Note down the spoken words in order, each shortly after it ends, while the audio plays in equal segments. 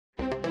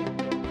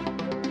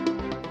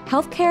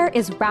Healthcare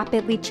is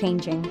rapidly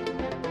changing.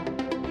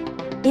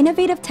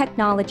 Innovative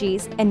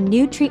technologies and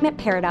new treatment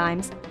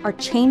paradigms are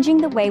changing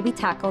the way we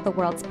tackle the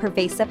world's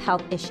pervasive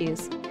health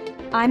issues.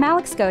 I'm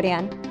Alex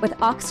Godian with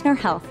Ochsner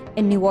Health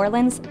in New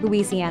Orleans,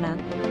 Louisiana.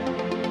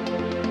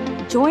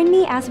 Join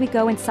me as we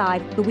go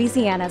inside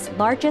Louisiana's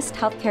largest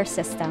healthcare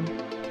system,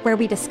 where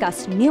we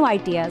discuss new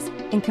ideas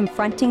in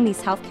confronting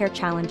these healthcare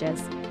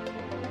challenges.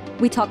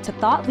 We talk to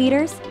thought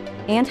leaders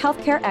and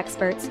healthcare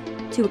experts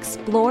to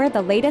explore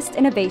the latest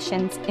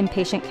innovations in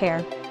patient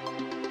care.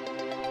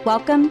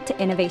 Welcome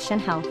to Innovation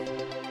Health.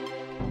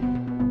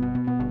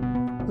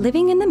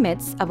 Living in the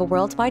midst of a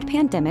worldwide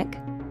pandemic,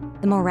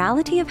 the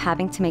morality of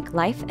having to make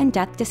life and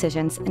death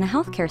decisions in a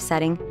healthcare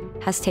setting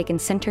has taken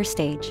center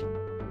stage.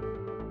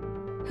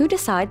 Who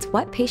decides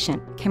what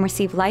patient can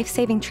receive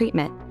life-saving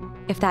treatment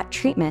if that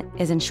treatment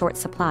is in short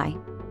supply?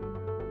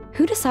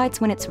 Who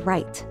decides when it's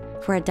right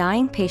for a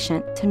dying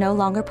patient to no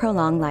longer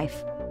prolong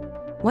life?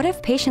 What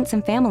if patients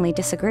and family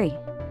disagree?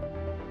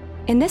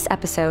 In this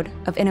episode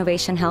of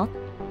Innovation Health,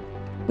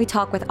 we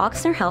talk with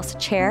Ochsner Health's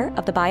Chair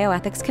of the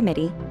Bioethics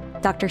Committee,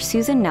 Dr.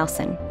 Susan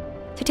Nelson,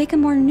 to take a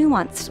more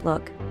nuanced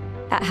look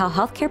at how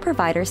healthcare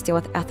providers deal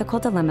with ethical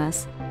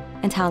dilemmas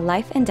and how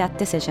life and death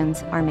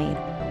decisions are made.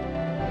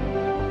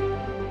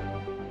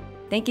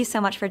 Thank you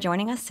so much for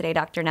joining us today,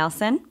 Dr.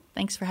 Nelson.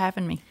 Thanks for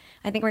having me.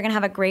 I think we're going to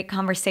have a great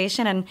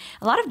conversation, and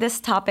a lot of this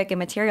topic and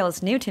material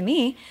is new to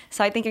me,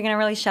 so I think you're going to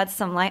really shed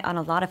some light on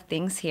a lot of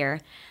things here.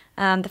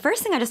 The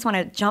first thing I just want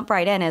to jump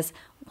right in is,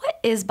 what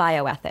is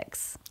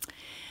bioethics?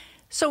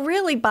 So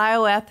really,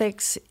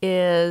 bioethics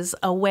is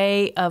a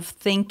way of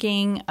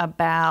thinking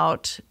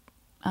about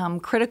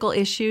critical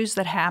issues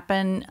that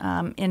happen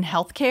in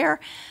healthcare.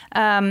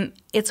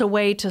 It's a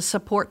way to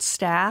support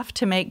staff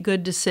to make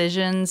good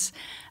decisions,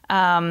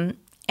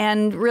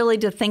 and really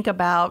to think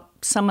about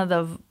some of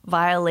the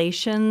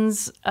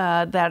violations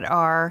that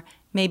are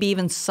maybe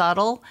even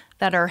subtle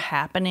that are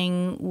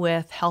happening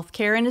with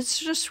healthcare. And it's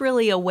just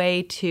really a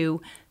way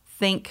to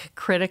think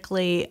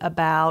critically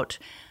about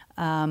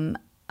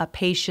a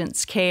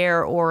patient's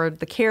care or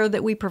the care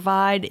that we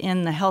provide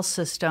in the health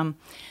system.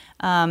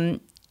 And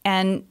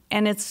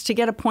it's to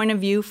get a point of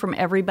view from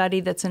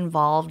everybody that's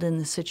involved in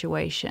the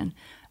situation.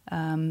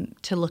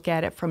 To look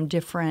at it from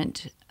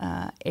different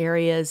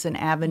areas and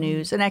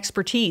avenues and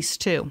expertise,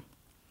 too.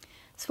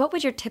 So what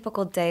would your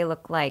typical day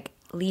look like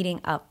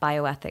leading up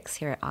bioethics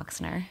here at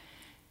Ochsner?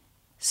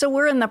 So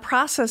we're in the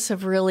process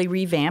of really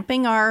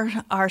revamping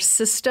our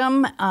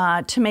system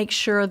to make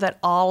sure that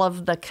all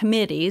of the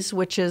committees,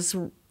 which is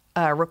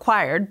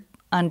required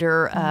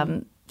under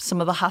some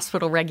of the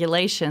hospital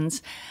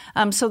regulations,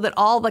 so that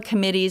all the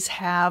committees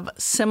have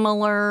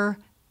similar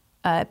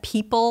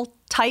people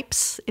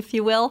types, if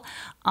you will,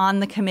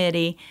 on the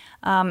committee,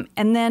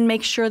 and then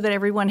make sure that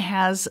everyone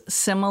has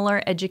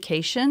similar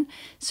education.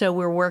 So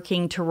we're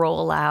working to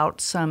roll out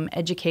some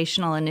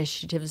educational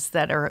initiatives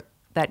that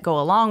go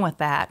along with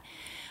that.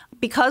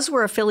 Because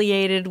we're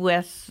affiliated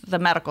with the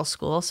medical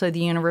school, so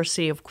the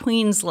University of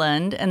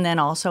Queensland, and then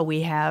also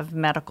we have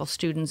medical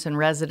students and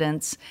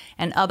residents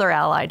and other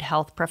allied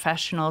health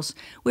professionals,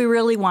 we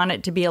really want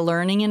it to be a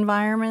learning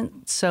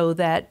environment so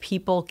that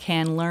people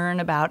can learn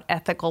about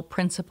ethical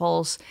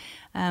principles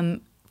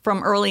from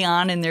early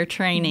on in their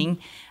training,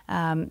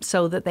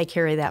 so that they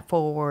carry that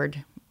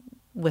forward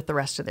with the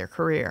rest of their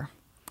career.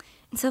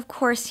 And so, of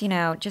course,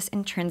 just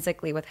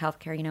intrinsically with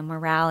healthcare,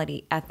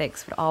 morality,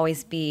 ethics would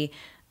always be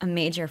a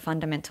major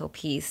fundamental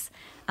piece.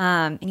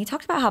 And you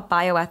talked about how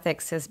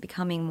bioethics is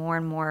becoming more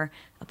and more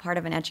a part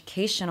of an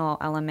educational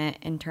element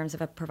in terms of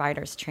a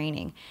provider's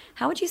training.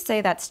 How would you say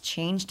that's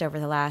changed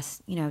over the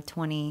last,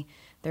 20,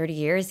 30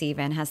 years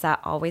even? Has that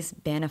always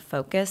been a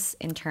focus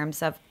in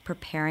terms of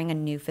preparing a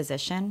new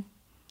physician?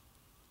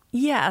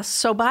 Yes.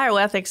 So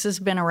bioethics has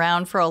been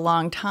around for a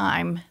long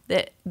time.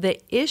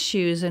 The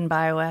issues in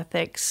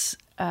bioethics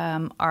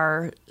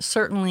are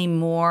certainly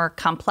more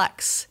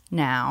complex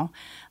now.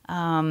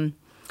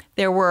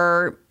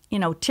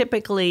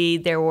 Typically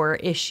there were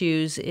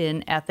issues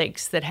in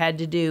ethics that had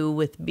to do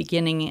with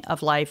beginning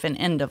of life and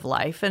end of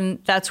life,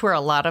 and that's where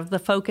a lot of the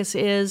focus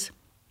is.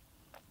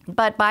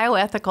 But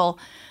bioethical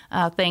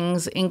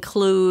things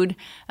include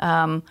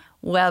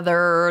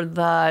whether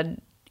the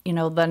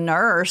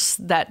nurse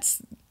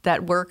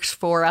that works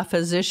for a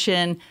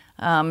physician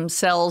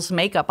sells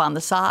makeup on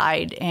the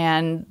side,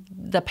 and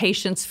the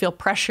patients feel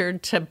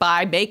pressured to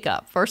buy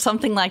makeup or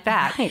something like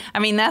that. Right. I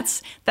mean,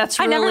 that's really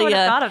I never would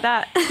have thought of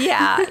that.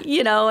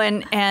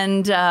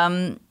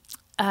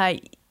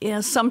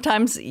 Yeah,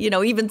 sometimes,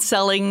 even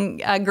selling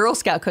Girl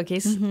Scout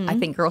cookies. Mm-hmm. I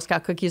think Girl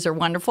Scout cookies are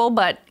wonderful,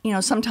 but,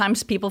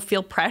 sometimes people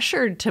feel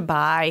pressured to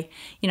buy,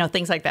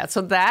 things like that.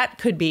 So that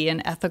could be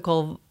an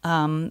ethical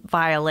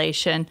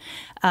violation.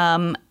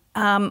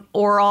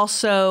 Or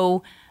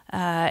also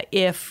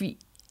if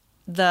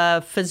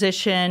the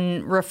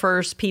physician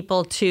refers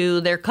people to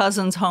their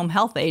cousin's home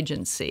health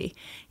agency,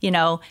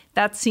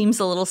 that seems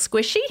a little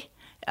squishy.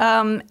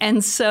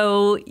 And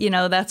so,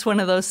 that's one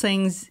of those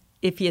things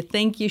if you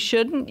think you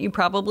shouldn't, you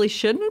probably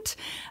shouldn't.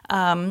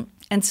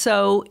 And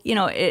so,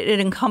 it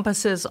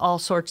encompasses all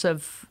sorts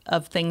of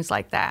things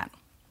like that.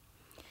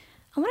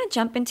 I want to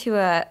jump into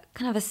a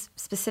kind of a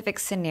specific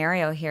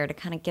scenario here to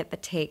kind of get the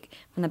take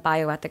from the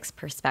bioethics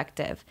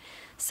perspective.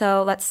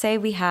 So let's say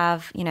we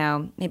have,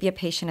 maybe a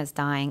patient is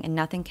dying and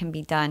nothing can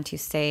be done to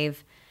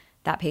save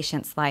that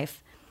patient's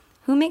life.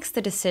 Who makes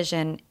the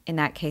decision in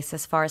that case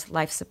as far as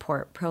life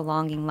support,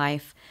 prolonging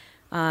life?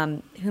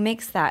 Who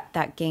makes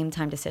that game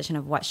time decision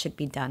of what should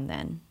be done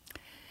then?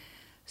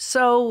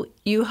 So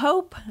you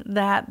hope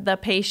that the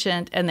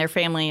patient and their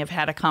family have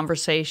had a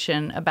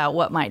conversation about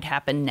what might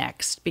happen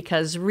next,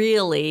 because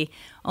really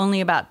only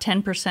about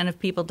 10% of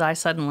people die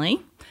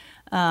suddenly.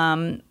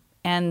 And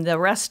the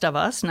rest of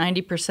us,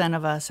 90%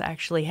 of us,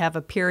 actually have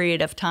a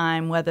period of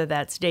time, whether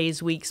that's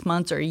days, weeks,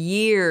 months, or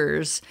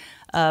years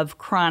of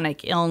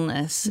chronic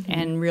illness,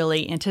 and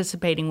really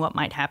anticipating what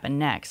might happen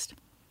next.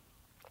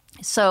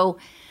 So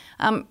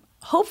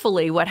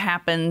hopefully what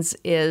happens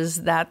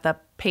is that the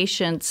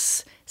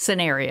patient's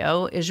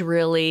scenario is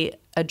really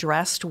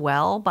addressed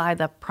well by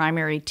the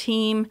primary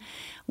team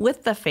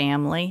with the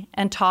family,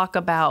 and talk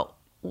about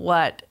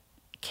what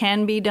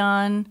can be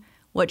done,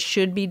 what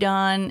should be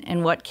done,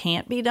 and what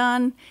can't be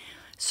done.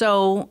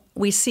 So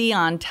we see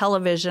on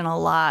television a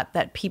lot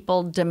that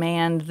people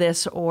demand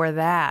this or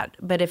that,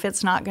 but if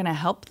it's not going to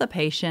help the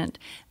patient,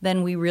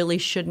 then we really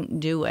shouldn't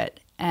do it.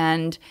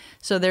 And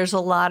so there's a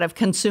lot of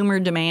consumer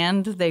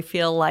demand. They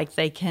feel like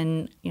they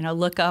can,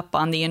 look up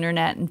on the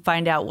internet and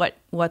find out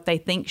what they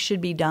think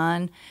should be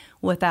done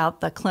without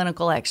the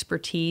clinical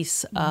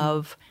expertise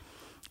of,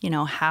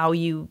 how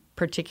you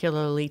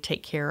particularly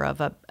take care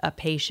of a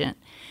patient.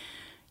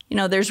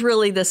 There's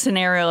really the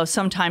scenario of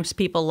sometimes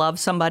people love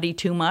somebody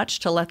too much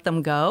to let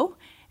them go.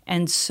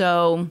 And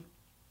so,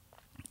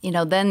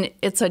 then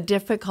it's a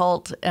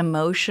difficult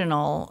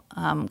emotional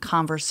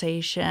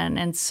conversation.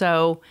 And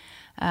so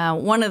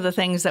one of the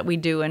things that we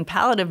do in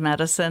palliative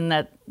medicine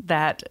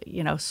that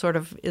sort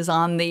of is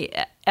on the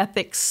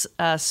ethics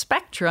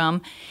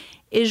spectrum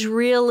is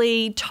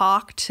really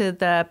talk to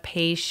the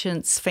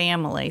patient's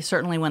family,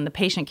 certainly when the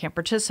patient can't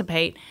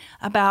participate,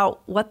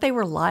 about what they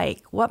were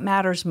like, what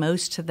matters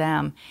most to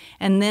them,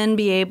 and then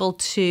be able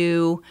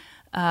to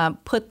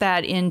put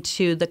that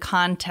into the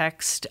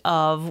context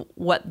of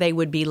what they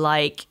would be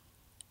like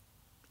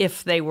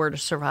if they were to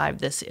survive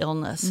this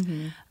illness.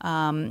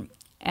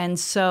 And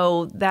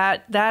so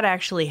that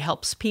actually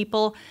helps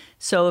people.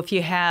 So if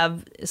you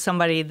have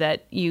somebody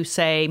that you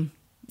say,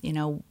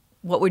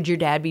 what would your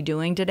dad be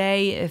doing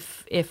today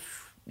if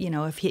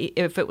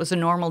it was a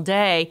normal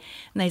day?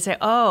 And they say,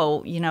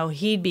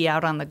 he'd be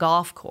out on the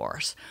golf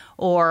course,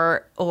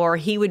 or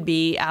he would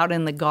be out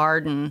in the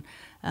garden,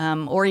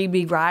 or he'd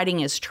be riding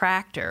his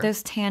tractor.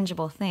 Those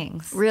tangible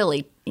things.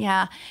 Really,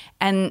 yeah.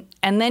 And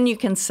then you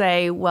can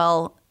say,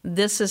 well,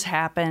 this has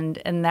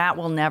happened and that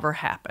will never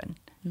happen.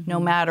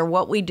 No matter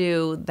what we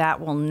do, that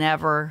will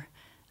never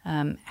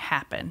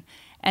happen.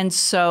 And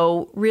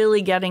so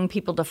really getting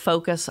people to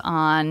focus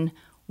on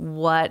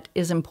what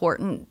is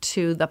important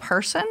to the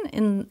person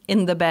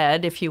in the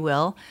bed, if you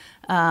will,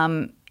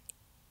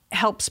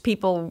 helps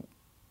people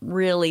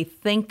really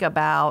think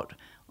about,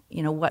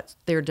 what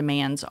their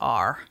demands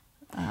are.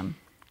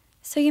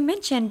 So you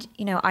mentioned,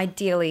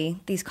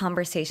 ideally these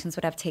conversations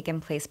would have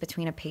taken place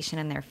between a patient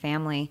and their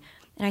family.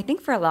 And I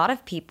think for a lot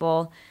of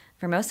people,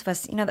 for most of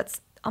us, that's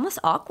almost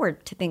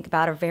awkward to think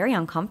about, or very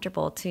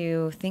uncomfortable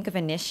to think of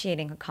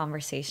initiating a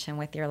conversation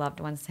with your loved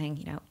one,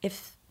 saying,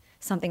 if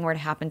something were to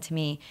happen to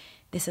me,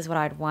 this is what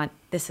I'd want,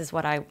 this is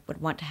what I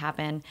would want to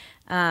happen.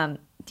 Do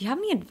you have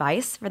any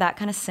advice for that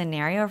kind of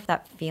scenario, or for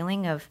that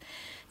feeling of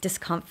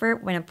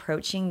discomfort when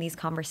approaching these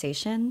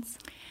conversations?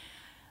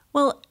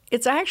 Well,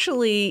 it's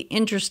actually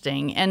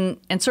interesting, and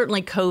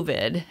certainly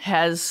COVID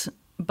has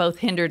both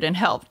hindered and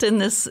helped in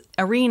this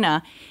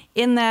arena,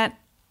 in that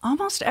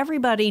almost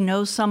everybody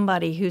knows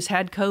somebody who's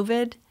had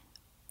COVID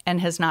and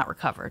has not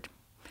recovered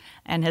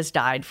and has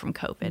died from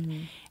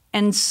COVID.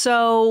 And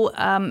so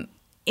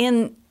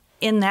in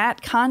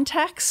that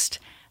context,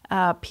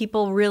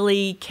 people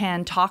really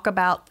can talk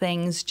about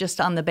things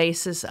just on the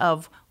basis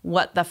of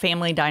what the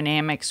family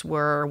dynamics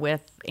were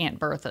with Aunt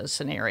Bertha's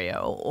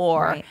scenario,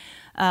 or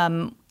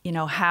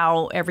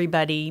how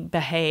everybody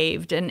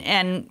behaved.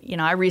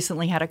 And I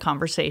recently had a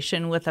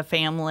conversation with a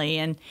family,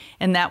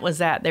 and that was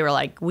that. They were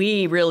like,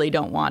 we really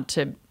don't want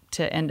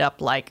to end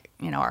up like,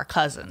 our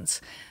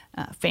cousins'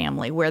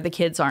 family, where the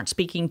kids aren't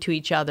speaking to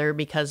each other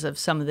because of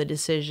some of the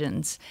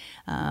decisions.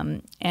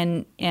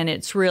 And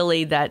it's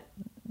really that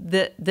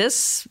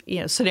this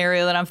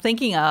scenario that I'm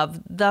thinking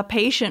of, the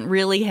patient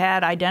really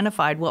had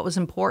identified what was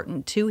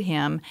important to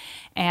him,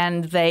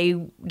 and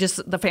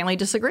the family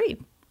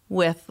disagreed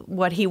with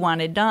what he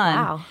wanted done.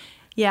 Wow.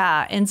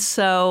 Yeah, and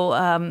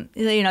so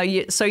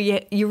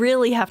you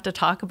really have to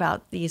talk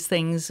about these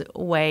things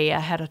way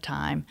ahead of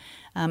time,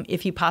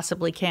 if you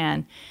possibly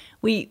can.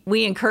 We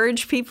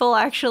encourage people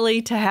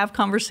actually to have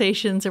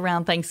conversations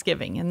around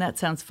Thanksgiving, and that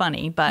sounds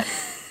funny, but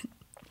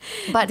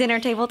But dinner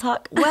table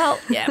talk? Well,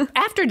 yeah,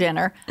 after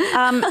dinner,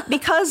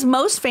 because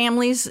most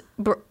families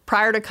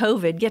prior to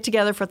COVID get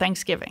together for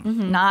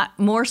Thanksgiving, not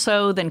more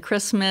so than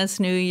Christmas,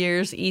 New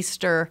Year's,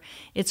 Easter.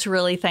 It's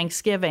really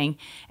Thanksgiving.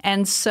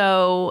 And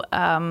so,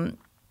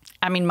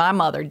 my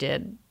mother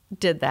did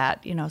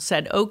that,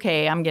 said,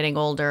 okay, I'm getting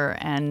older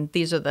and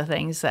these are the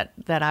things that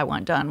I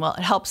want done. Well,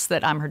 it helps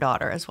that I'm her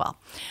daughter as well.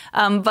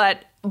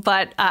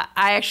 But I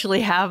actually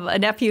have a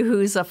nephew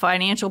who's a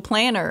financial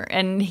planner,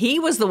 and he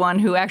was the one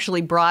who actually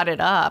brought it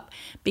up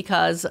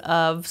because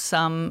of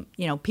some,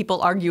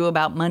 people argue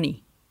about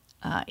money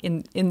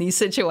in these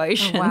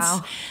situations.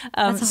 Oh,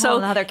 wow. That's a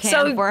whole other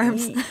can of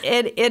worms.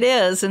 It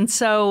is. And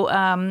so,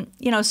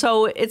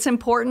 so it's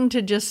important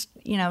to just,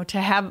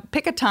 to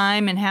pick a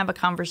time and have a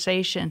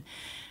conversation.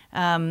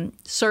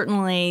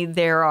 Certainly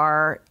there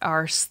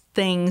are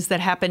things that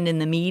happened in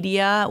the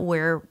media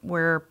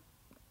where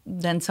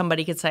then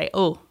somebody could say,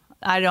 oh,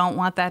 I don't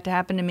want that to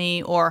happen to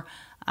me, or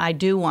I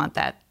do want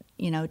that,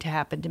 to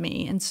happen to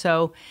me. And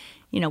so,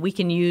 we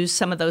can use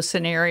some of those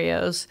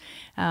scenarios.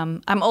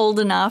 I'm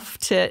old enough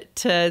to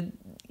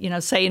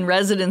say in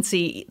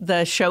residency,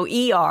 the show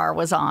ER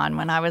was on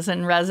when I was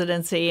in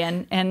residency,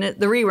 and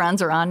the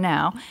reruns are on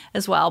now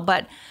as well.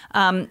 But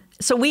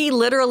so we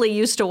literally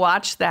used to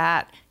watch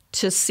that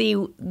to see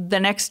the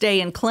next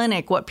day in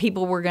clinic what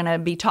people were going to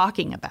be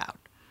talking about.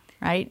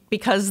 Right?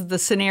 Because the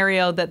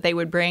scenario that they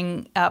would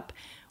bring up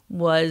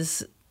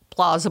was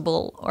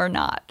plausible or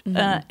not.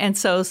 And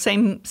so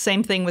same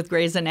thing with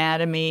Grey's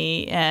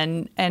Anatomy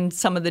and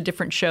some of the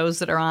different shows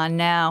that are on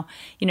now.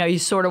 You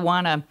sort of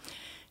want to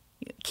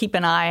keep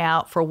an eye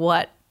out for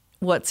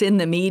what's in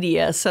the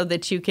media so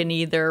that you can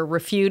either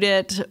refute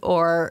it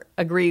or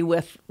agree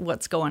with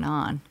what's going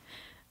on.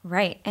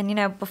 Right.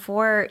 And,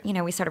 before,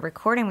 we started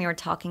recording, we were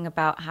talking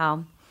about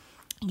how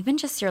even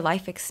just your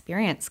life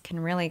experience can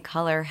really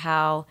color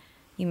how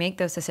you make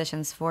those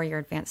decisions for your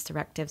advanced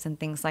directives and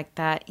things like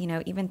that,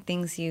 even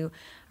things you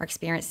are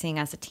experiencing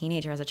as a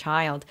teenager, as a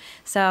child.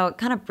 So it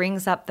kind of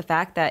brings up the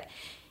fact that,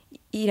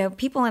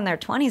 people in their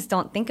 20s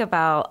don't think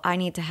about, I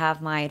need to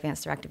have my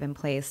advanced directive in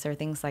place or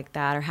things like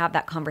that, or have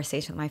that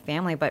conversation with my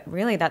family. But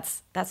really,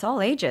 that's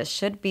all ages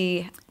should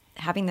be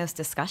having those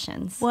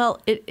discussions.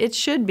 Well, it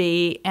should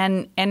be,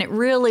 and it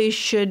really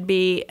should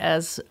be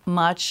as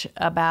much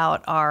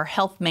about our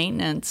health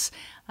maintenance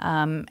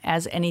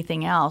as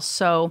anything else.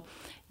 So,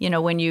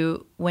 when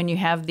you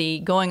have the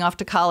going off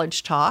to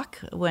college talk,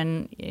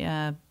 when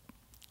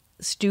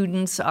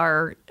students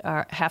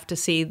have to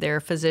see their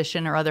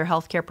physician or other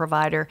healthcare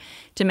provider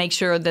to make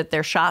sure that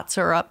their shots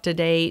are up to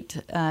date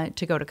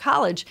to go to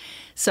college.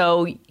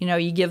 So,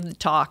 you give the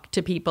talk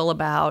to people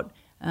about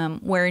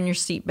wearing your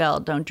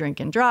seatbelt, don't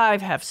drink and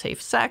drive, have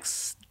safe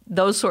sex,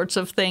 those sorts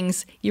of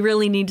things. You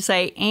really need to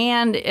say,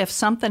 and if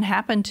something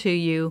happened to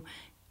you,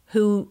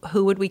 who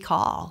would we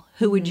call?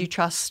 Who would you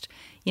trust,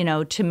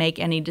 to make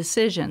any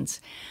decisions?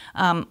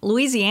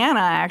 Louisiana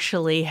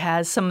actually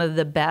has some of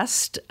the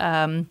best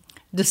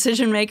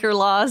decision maker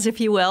laws, if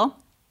you will.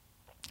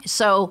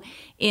 So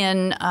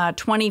in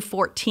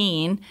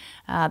 2014,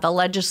 the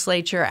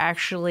legislature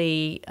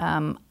actually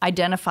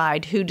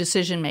identified who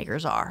decision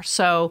makers are.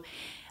 So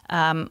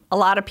a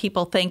lot of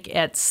people think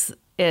it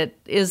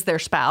is their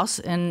spouse,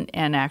 and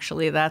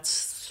actually that's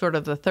sort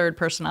of the third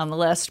person on the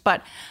list.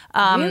 But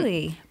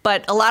really,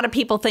 but a lot of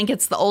people think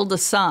it's the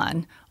oldest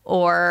son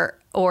or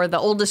the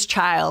oldest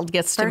child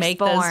gets to make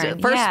those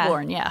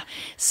firstborn. Yeah.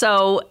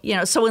 So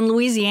so in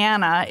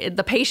Louisiana,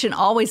 the patient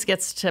always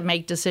gets to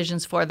make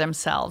decisions for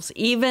themselves,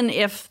 even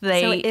if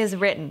they. So it is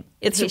written.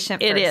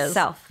 Patient first,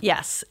 self.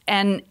 Yes,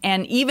 and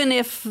even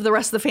if the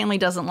rest of the family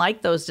doesn't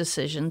like those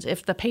decisions,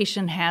 if the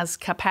patient has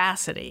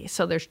capacity.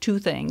 So there's two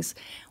things.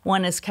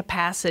 One is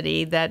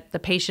capacity, that the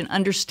patient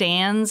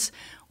understands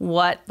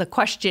what the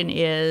question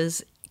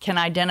is, can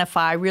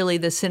identify really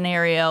the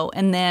scenario,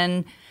 and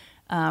then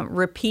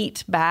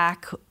repeat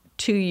back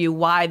to you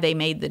why they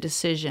made the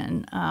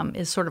decision,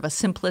 is sort of a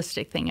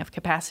simplistic thing of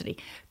capacity.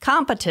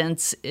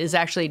 Competence is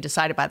actually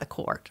decided by the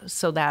court.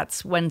 So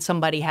that's when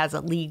somebody has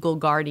a legal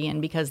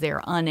guardian because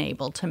they're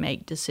unable to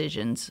make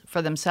decisions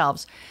for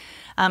themselves.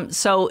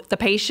 So the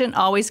patient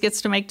always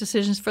gets to make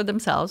decisions for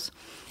themselves.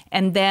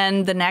 And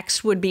then the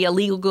next would be a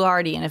legal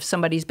guardian if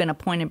somebody's been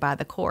appointed by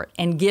the court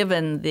and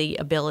given the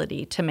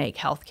ability to make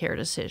healthcare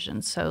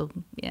decisions. So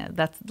yeah,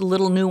 that's the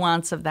little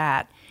nuance of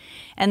that.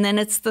 And then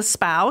it's the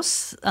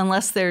spouse,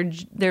 unless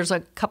there's a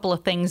couple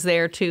of things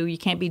there too. You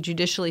can't be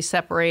judicially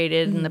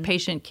separated, and the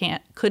patient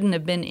couldn't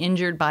have been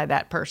injured by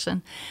that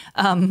person,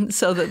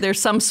 so that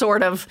there's some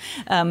sort of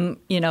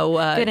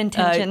good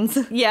intentions.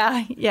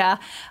 Yeah.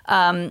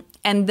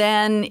 And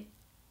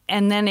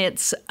and then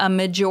it's a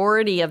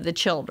majority of the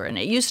children.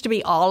 It used to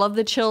be all of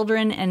the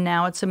children, and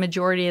now it's a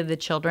majority of the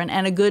children.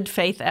 And a good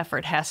faith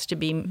effort has to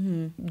be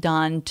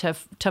done to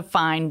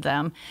find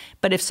them.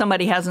 But if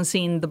somebody hasn't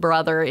seen the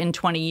brother in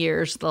 20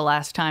 years, the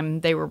last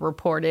time they were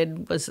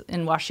reported was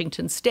in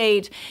Washington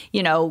State,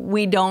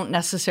 we don't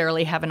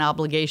necessarily have an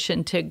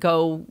obligation to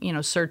go,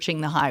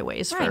 searching the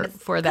highways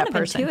for that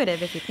person. It's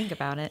intuitive if you think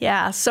about it.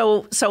 Yeah.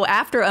 So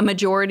after a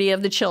majority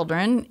of the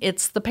children,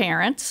 it's the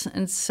parents,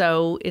 and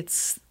so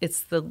it's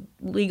the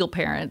legal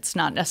parents,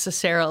 not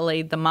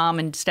necessarily the mom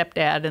and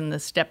stepdad and the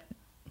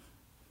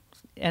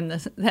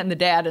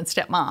dad and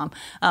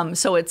stepmom.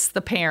 So it's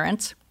the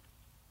parents,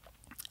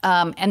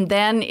 and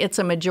then it's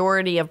a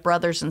majority of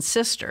brothers and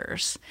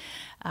sisters.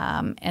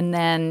 And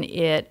then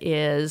it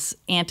is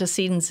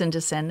antecedents and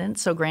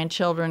descendants, so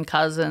grandchildren,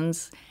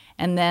 cousins.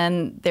 And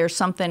then there's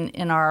something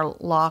in our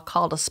law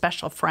called a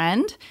special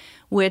friend,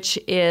 which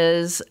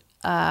is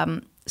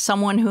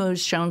someone who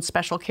has shown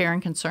special care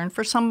and concern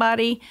for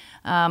somebody,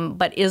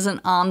 but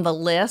isn't on the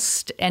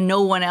list, and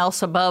no one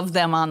else above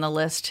them on the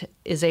list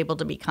is able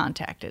to be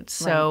contacted.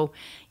 So,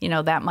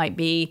 that might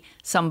be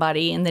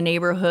somebody in the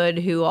neighborhood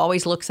who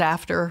always looks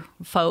after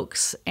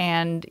folks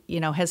and,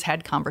 has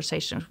had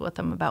conversations with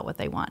them about what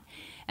they want.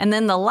 And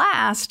then the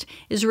last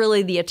is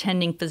really the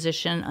attending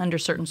physician under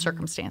certain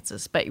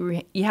circumstances. But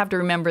you have to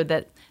remember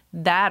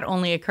that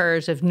only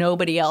occurs if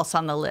nobody else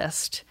on the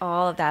list.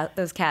 All of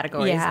those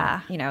categories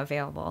are,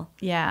 available.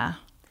 Yeah.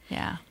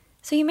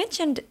 So you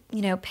mentioned,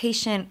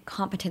 patient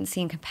competency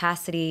and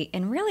capacity,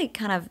 and really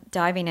kind of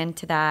diving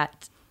into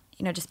that,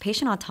 just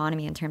patient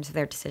autonomy in terms of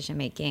their decision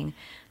making.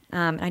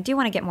 And I do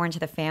want to get more into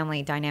the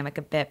family dynamic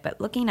a bit,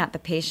 but looking at the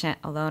patient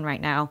alone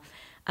right now,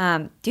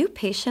 do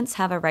patients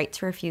have a right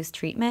to refuse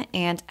treatment,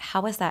 and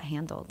how is that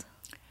handled?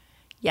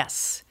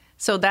 Yes.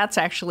 So that's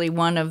actually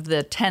one of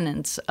the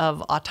tenets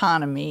of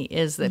autonomy,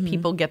 is that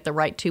people get the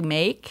right to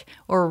make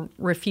or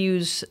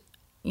refuse,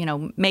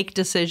 make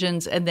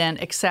decisions and then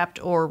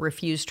accept or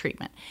refuse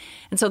treatment.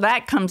 And so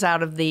that comes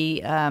out of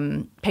the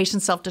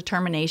Patient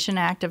Self-Determination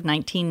Act of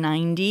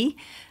 1990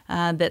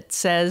 that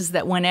says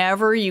that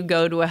whenever you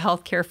go to a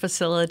healthcare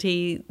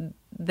facility,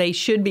 they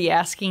should be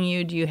asking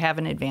you, do you have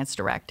an advance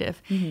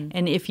directive?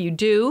 And if you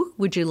do,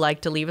 would you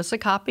like to leave us a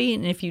copy?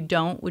 And if you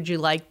don't, would you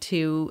like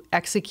to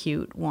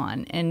execute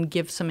one and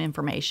give some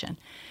information?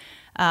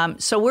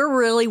 So we're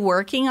really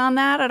working on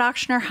that at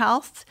Ochsner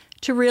Health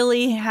to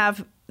really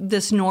have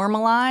this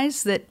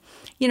normalize that,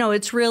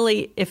 it's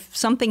really, if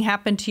something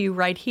happened to you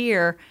right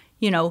here,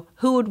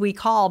 who would we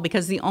call?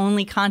 Because the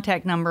only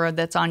contact number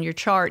that's on your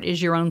chart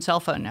is your own cell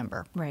phone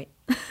number. Right.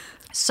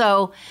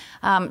 So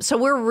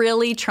we're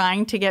really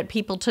trying to get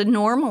people to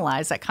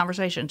normalize that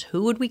conversation.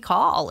 Who would we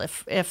call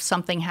if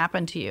something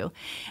happened to you?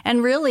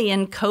 And really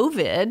in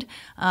COVID,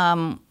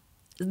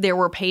 there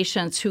were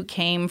patients who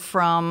came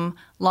from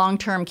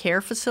long-term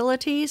care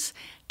facilities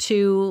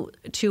to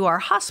our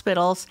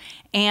hospitals,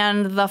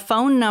 and the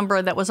phone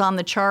number that was on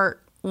the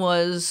chart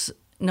was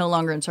no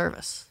longer in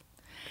service.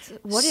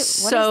 What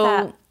is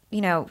that?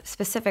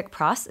 Specific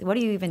process. What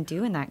do you even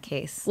do in that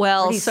case?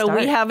 Well, so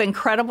we have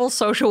incredible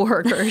social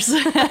workers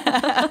who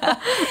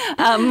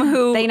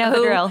they know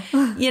the drill.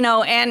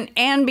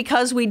 And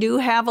because we do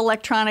have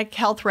electronic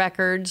health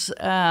records,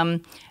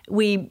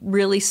 we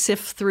really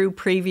sift through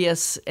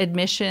previous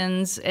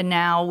admissions, and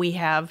now we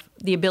have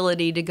the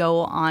ability to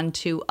go on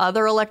to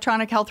other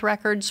electronic health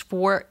records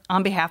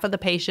on behalf of the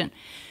patient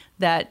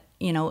that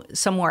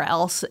somewhere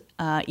else,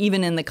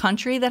 even in the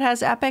country that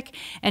has Epic,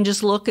 and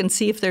just look and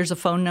see if there's a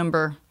phone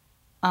number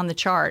on the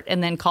chart,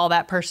 and then call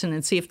that person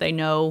and see if they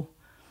know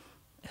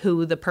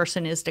who the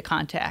person is to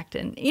contact.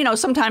 And,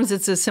 sometimes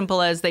it's as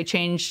simple as they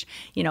changed,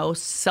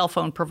 cell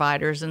phone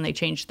providers, and they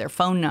changed their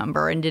phone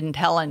number and didn't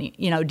tell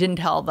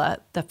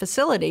the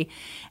facility.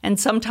 And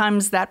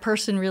sometimes that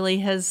person really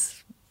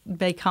has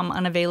become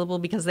unavailable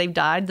because they've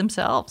died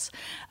themselves.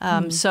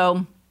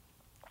 So,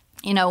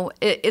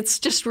 it's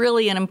just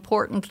really an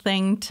important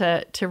thing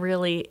to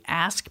really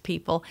ask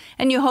people.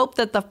 And you hope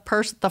that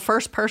the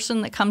first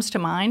person that comes to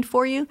mind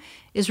for you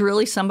is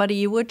really somebody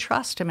you would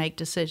trust to make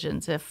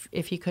decisions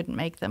if you couldn't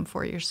make them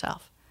for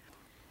yourself.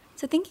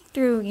 So thinking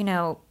through,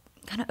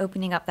 kind of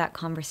opening up that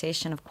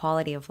conversation of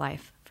quality of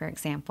life, for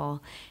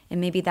example,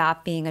 and maybe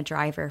that being a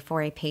driver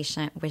for a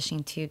patient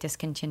wishing to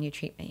discontinue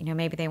treatment.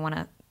 Maybe they want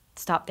to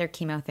stop their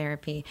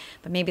chemotherapy,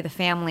 but maybe the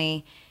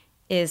family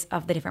is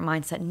of the different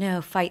mindset.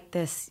 No, fight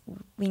this.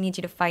 We need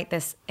you to fight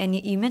this. And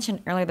you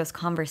mentioned earlier those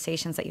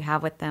conversations that you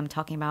have with them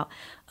talking about,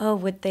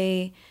 would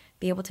they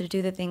be able to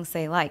do the things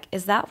they like?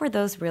 Is that where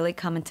those really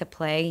come into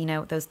play,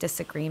 those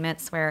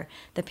disagreements where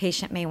the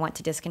patient may want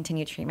to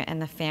discontinue treatment and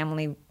the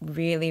family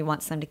really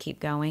wants them to keep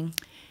going?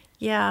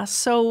 Yeah,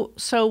 so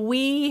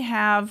we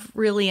have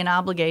really an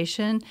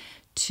obligation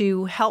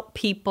to help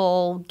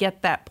people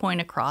get that point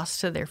across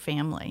to their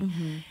family.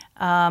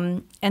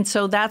 And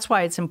so that's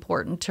why it's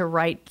important to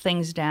write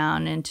things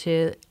down and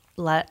to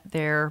let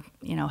their,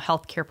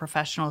 healthcare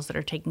professionals that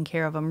are taking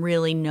care of them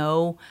really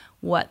know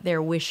what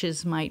their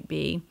wishes might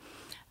be.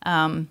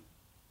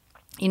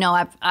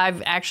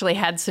 I've actually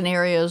had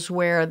scenarios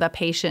where the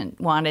patient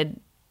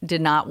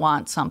did not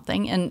want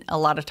something, and a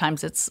lot of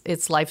times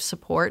it's life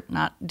support,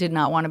 did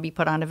not want to be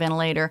put on a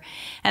ventilator,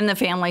 and the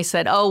family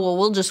said, "Oh, well,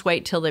 we'll just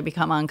wait till they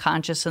become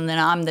unconscious, and then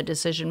I'm the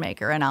decision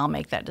maker, and I'll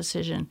make that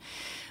decision."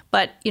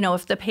 But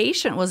if the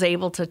patient was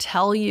able to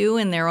tell you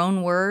in their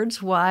own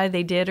words why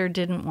they did or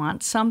didn't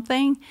want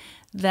something,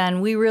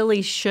 then we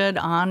really should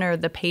honor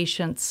the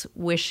patient's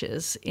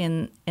wishes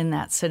in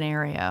that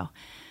scenario.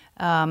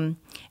 And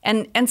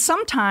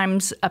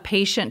sometimes a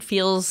patient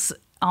feels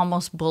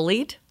almost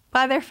bullied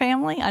by their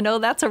family. I know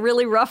that's a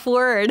really rough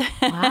word.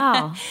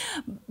 Wow.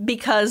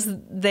 Because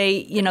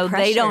they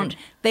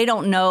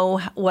don't know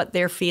what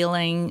they're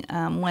feeling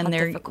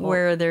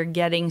where they're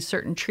getting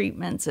certain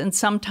treatments. And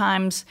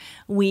sometimes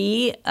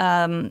we,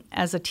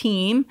 as a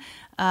team,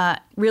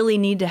 really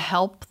need to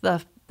help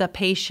the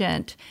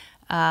patient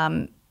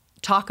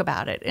talk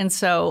about it. And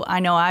so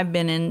I know I've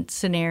been in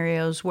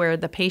scenarios where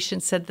the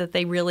patient said that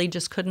they really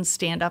just couldn't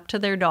stand up to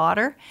their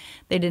daughter.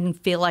 They didn't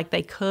feel like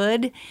they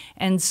could.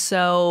 And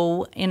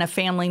so in a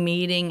family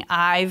meeting,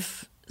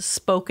 I've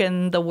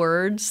spoken the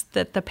words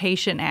that the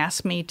patient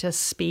asked me to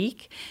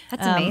speak.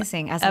 That's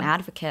amazing, as an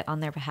advocate on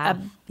their behalf.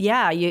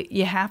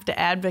 You have to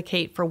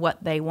advocate for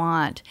what they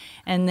want.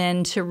 And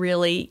then to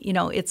really,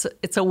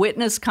 it's a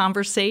witness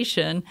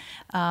conversation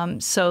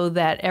so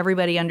that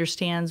everybody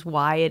understands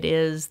why it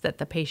is that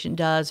the patient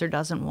does or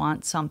doesn't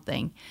want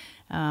something.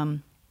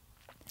 And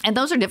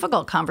those are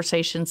difficult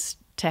conversations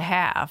to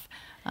have.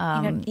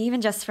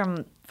 Even just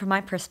from my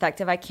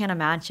perspective, I can't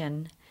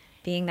imagine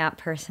being that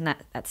person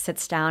that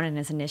sits down and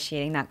is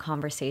initiating that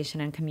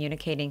conversation and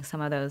communicating some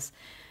of those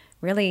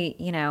really,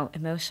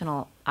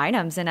 emotional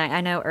items. And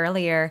I know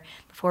earlier,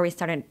 before we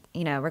started,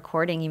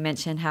 recording, you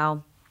mentioned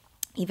how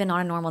even on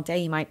a normal day,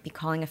 you might be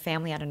calling a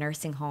family at a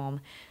nursing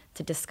home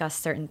to discuss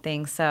certain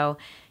things. So,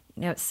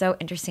 it's so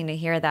interesting to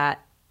hear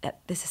that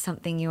this is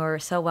something you're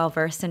so well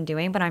versed in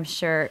doing, but I'm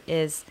sure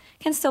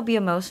can still be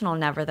emotional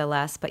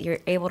nevertheless, but you're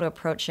able to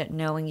approach it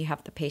knowing you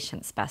have the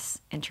patient's best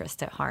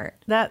interest at heart.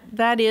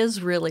 That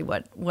is really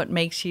what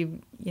makes you,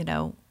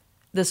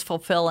 this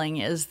fulfilling,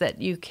 is that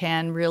you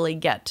can really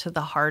get to the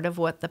heart of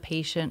what the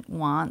patient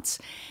wants.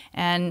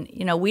 And,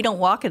 we don't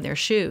walk in their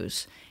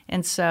shoes.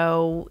 And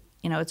so,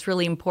 it's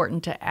really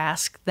important to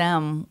ask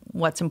them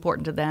what's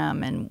important to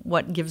them and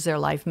what gives their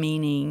life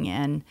meaning.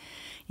 And,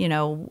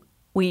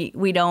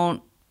 we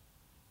don't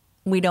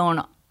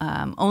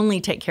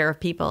only take care of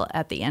people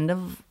at the end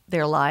of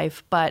their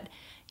life, but,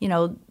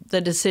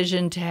 the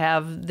decision to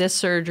have this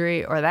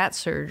surgery or that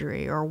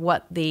surgery or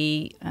what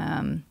the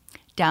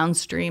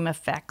downstream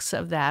effects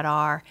of that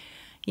are.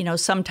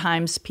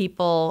 Sometimes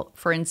people,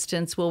 for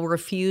instance, will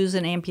refuse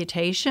an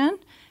amputation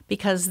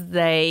because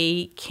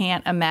they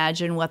can't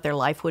imagine what their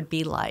life would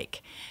be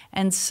like.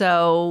 And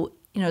so,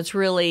 it's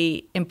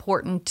really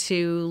important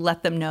to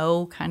let them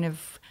know kind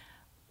of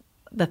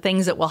the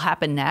things that will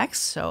happen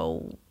next.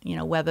 So,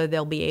 whether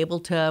they'll be able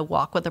to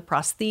walk with a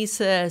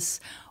prosthesis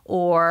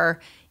or,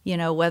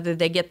 whether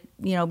they get,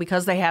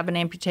 because they have an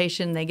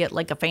amputation, they get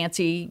like a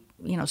fancy,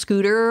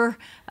 scooter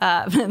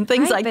and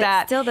things like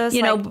that. Still those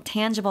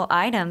tangible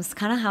items,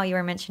 kind of how you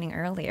were mentioning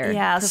earlier.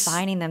 Yes.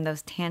 Providing them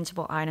those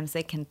tangible items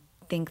they can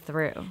think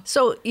through.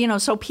 So,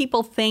 so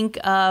people think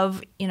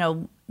of,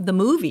 the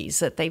movies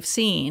that they've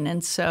seen.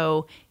 And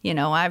so,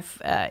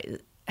 I've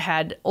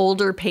had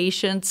older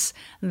patients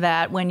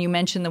that when you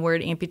mention the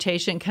word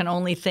amputation can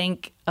only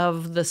think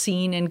of the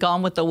scene in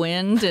Gone with the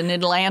Wind in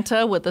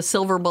Atlanta with the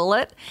silver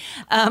bullet.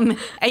 And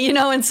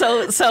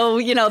so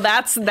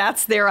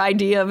that's their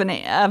idea of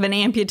an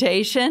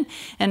amputation.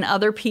 And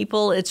other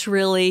people, it's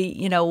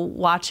really,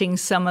 watching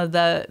some of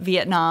the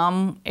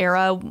Vietnam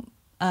era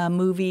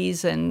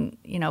movies and,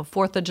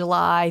 4th of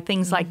July,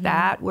 things like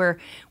that, where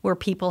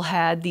people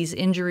had these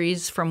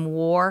injuries from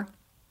war.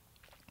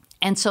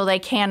 And so they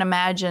can't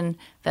imagine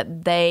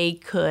that they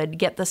could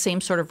get the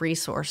same sort of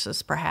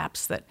resources,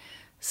 perhaps, that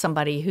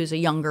somebody who's a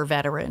younger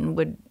veteran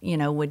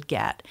would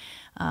get.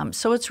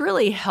 So it's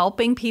really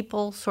helping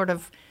people sort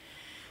of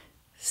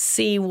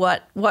see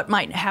what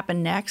might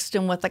happen next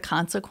and what the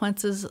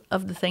consequences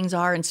of the things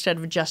are, instead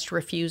of just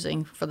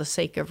refusing for the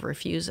sake of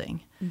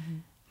refusing. Mm-hmm.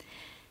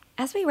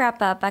 As we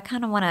wrap up, I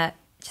kind of want to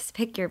just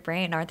pick your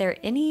brain. Are there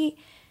any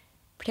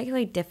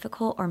particularly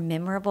difficult or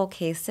memorable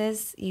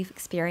cases you've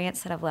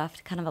experienced that have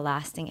left kind of a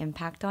lasting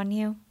impact on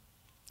you?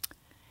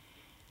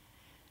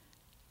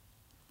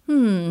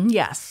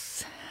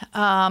 Yes.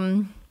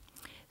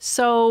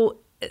 So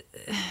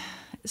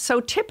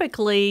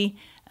typically,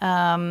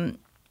 there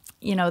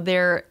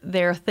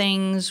are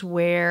things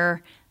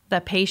where the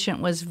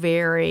patient was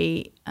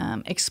very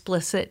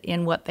explicit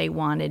in what they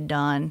wanted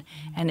done,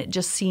 and it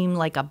just seemed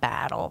like a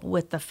battle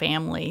with the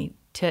family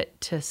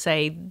to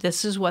say,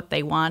 this is what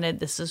they wanted,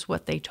 this is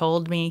what they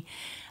told me,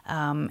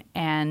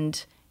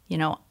 and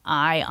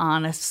I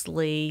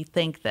honestly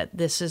think that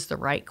this is the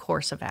right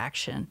course of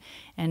action,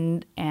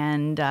 and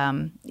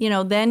then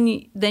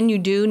you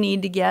do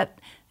need to get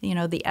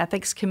the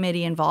ethics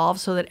committee involved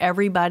so that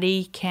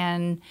everybody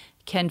can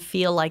can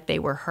feel like they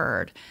were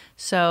heard.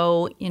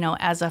 So,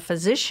 as a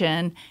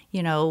physician,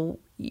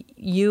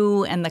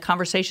 you and the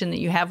conversation that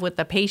you have with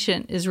the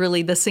patient is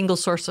really the single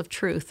source of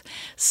truth.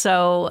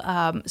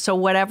 So, so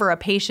whatever a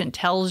patient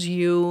tells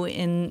you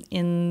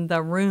in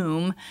the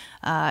room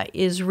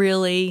is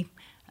really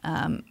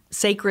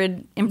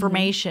sacred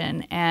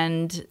information,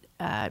 and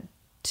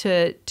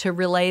to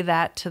relay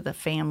that to the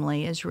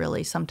family is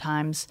really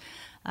sometimes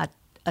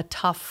a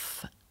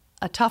tough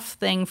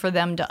thing for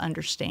them to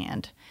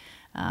understand.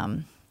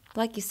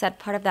 Like you said,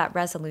 part of that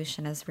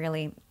resolution is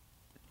really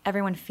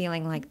everyone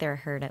feeling like they're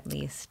heard at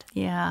least.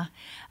 Yeah.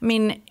 I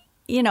mean,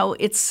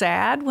 it's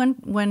sad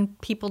when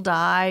people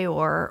die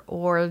or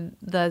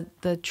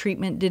the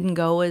treatment didn't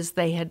go as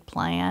they had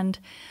planned,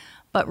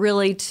 but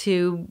really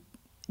to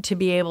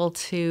be able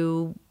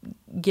to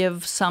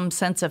give some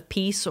sense of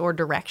peace or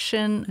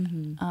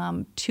direction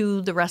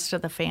to the rest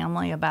of the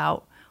family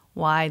about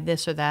why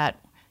this or that,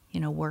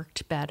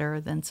 worked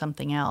better than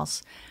something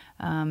else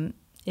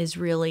is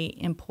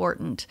really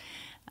important.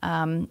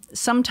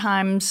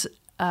 Sometimes,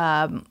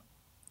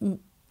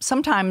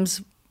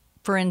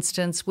 for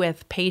instance,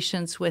 with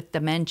patients with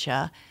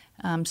dementia,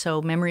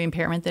 so memory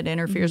impairment that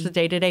interferes with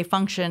day-to-day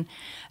function,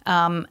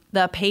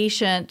 the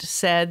patient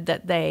said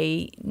that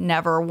they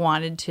never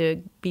wanted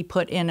to be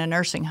put in a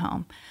nursing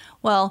home.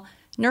 Well,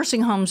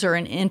 nursing homes are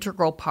an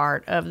integral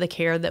part of the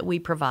care that we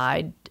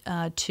provide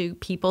to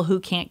people who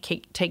can't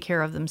take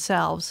care of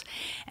themselves.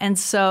 And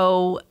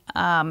so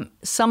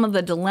some of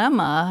the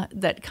dilemma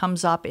that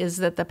comes up is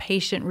that the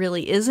patient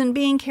really isn't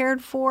being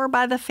cared for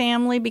by the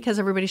family because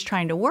everybody's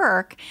trying to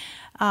work.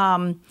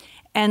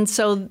 And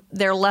so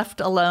they're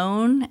left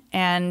alone,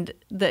 and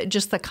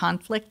just the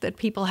conflict that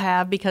people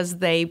have because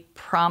they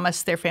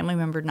promised their family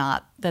member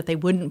that they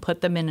wouldn't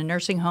put them in a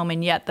nursing home,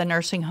 and yet the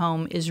nursing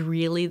home is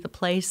really the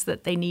place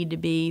that they need to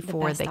be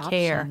for the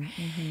care.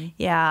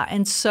 Yeah,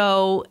 and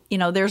so,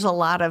 there's a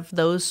lot of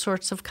those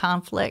sorts of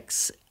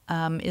conflicts.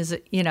 Is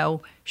it,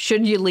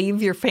 should you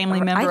leave your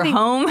family member I think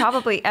home?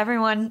 Probably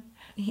everyone,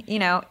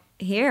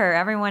 here,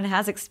 everyone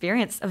has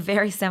experienced a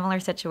very similar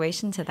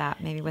situation to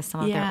that, maybe with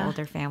some of their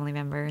older family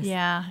members.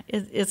 Yeah,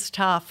 it's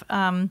tough.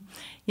 I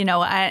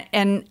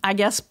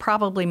guess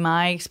probably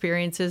my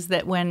experience is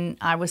that when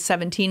I was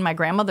 17, my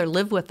grandmother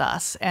lived with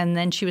us, and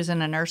then she was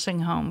in a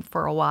nursing home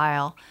for a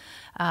while.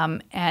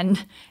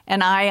 And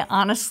I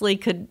honestly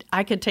could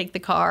take the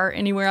car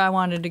anywhere I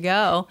wanted to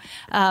go,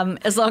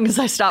 as long as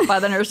I stopped by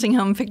the nursing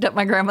home and picked up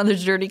my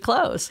grandmother's dirty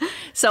clothes.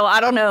 So I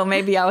don't know,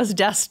 maybe I was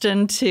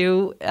destined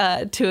to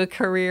a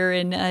career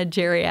in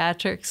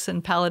geriatrics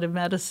and palliative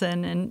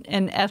medicine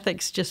and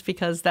ethics just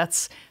because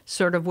that's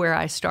sort of where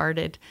I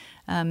started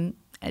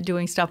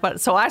doing stuff. But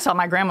so I saw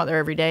my grandmother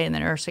every day in the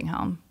nursing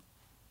home.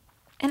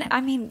 And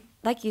I mean,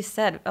 like you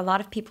said, a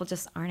lot of people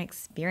just aren't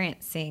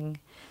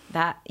experiencing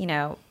that,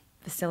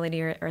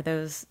 facility or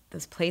those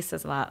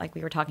places a lot. Like we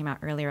were talking about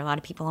earlier, a lot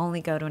of people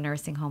only go to a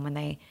nursing home when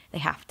they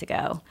have to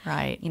go.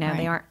 Right.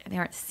 Right. They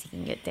aren't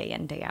seeing it day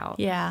in, day out.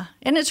 Yeah.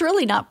 And it's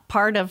really not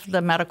part of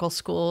the medical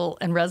school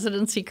and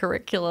residency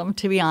curriculum,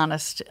 to be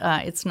honest.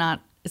 It's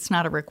not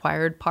a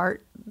required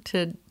part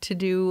to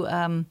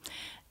do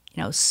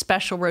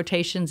special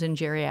rotations in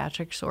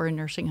geriatrics or in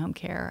nursing home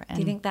care. And,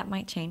 do you think that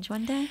might change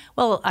one day?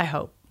 Well, I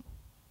hope.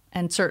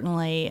 And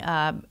certainly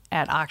at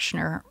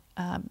Ochsner,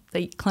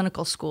 the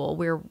clinical school,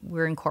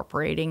 we're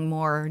incorporating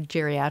more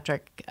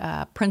geriatric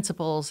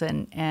principles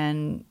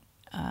and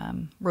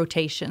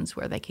rotations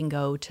where they can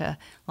go to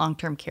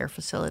long-term care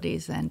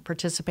facilities and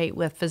participate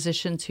with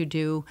physicians who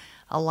do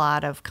a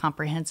lot of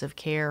comprehensive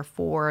care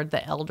for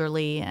the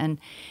elderly and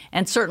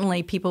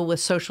certainly people with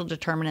social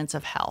determinants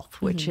of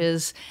health, which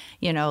is,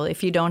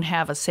 if you don't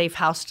have a safe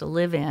house to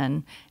live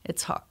in,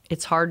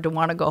 it's hard to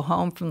want to go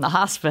home from the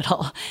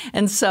hospital.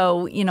 And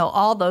so,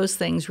 all those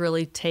things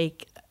really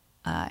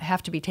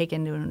have to be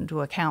taken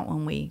into account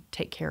when we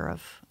take care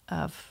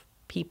of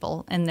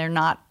people, and they're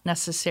not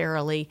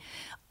necessarily,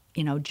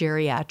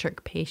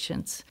 geriatric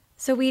patients.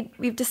 So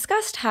we've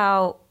discussed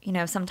how,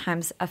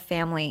 sometimes a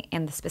family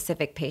and the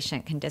specific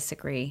patient can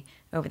disagree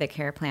over the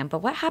care plan, but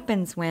what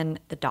happens when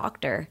the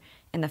doctor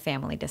and the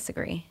family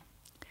disagree?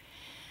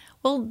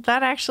 Well,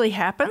 that actually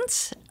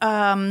happens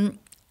when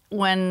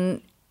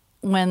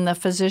the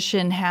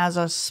physician has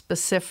a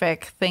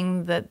specific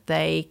thing that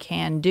they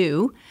can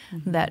do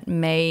that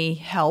may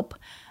help,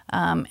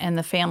 and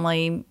the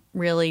family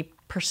really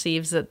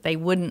perceives that they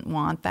wouldn't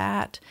want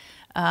that.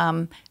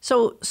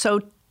 So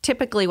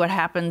typically what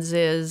happens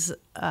is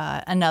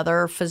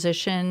another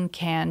physician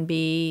can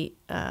be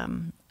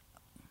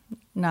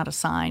not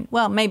assigned,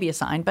 well, maybe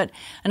assigned, but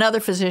another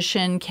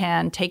physician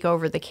can take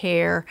over the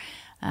care.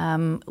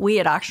 We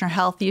at Ochsner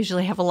Health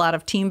usually have a lot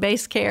of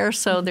team-based care,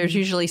 so there's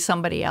usually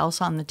somebody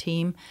else on the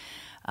team.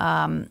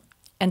 And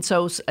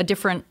so a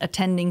different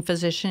attending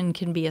physician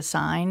can be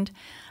assigned.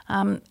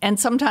 And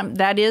sometimes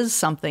that is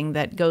something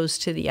that goes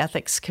to the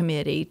ethics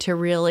committee to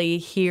really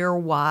hear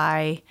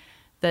why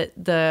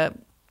the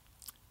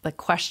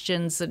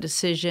questions, the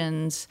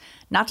decisions,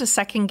 not to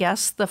second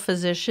guess the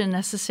physician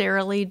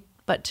necessarily,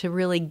 but to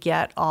really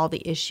get all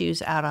the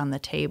issues out on the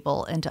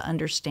table and to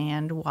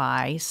understand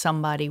why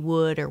somebody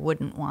would or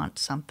wouldn't want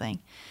something.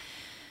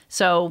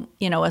 So,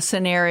 a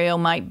scenario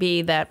might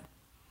be that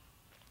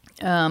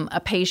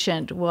a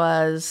patient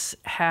was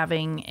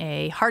having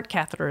a heart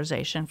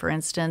catheterization, for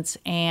instance,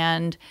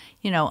 and,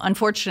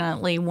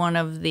 unfortunately, one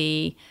of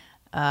the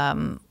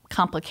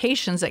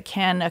complications that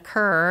can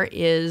occur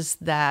is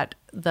that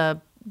the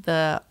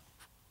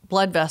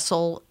blood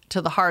vessel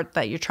to the heart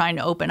that you're trying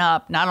to open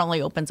up not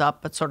only opens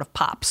up, but sort of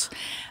pops.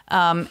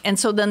 And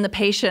so then the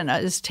patient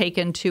is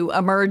taken to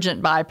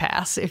emergent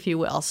bypass, if you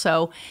will.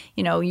 So,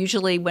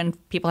 usually when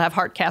people have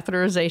heart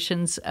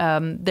catheterizations,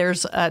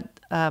 there's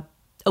a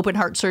open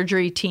heart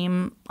surgery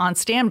team on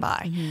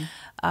standby.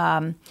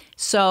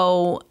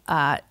 So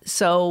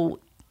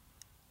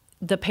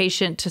the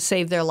patient, to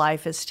save their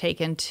life, is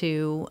taken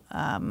to,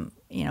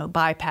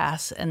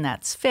 bypass, and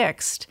that's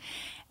fixed.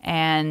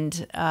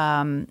 And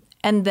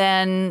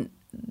then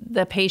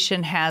the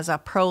patient has a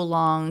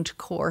prolonged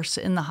course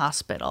in the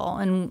hospital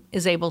and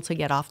is able to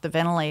get off the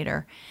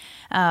ventilator.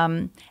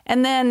 But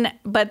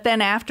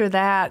then after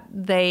that,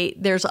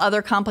 there's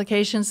other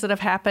complications that have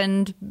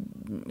happened,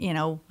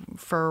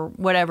 for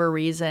whatever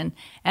reason.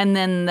 And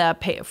then,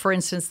 for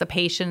instance, the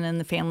patient and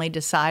the family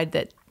decide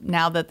that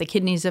now that the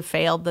kidneys have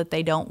failed, that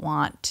they don't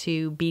want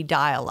to be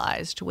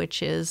dialyzed,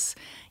 which is,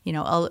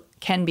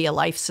 can be a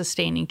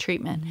life-sustaining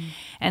treatment.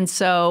 And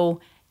so,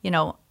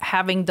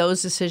 having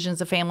those decisions,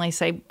 the family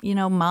say,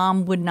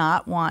 mom would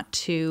not want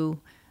to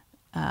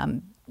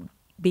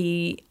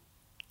be,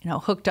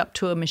 hooked up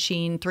to a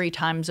machine 3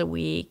 times a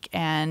week,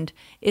 and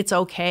it's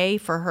okay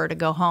for her to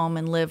go home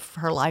and live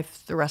her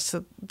life the rest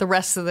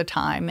of the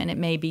time, and it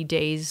may be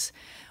days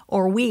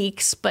or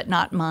weeks, but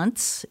not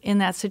months in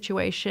that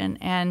situation.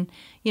 And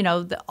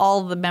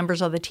all the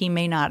members of the team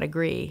may not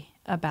agree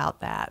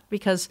about that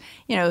because,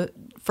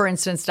 for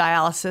instance,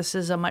 dialysis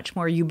is a much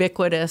more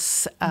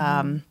ubiquitous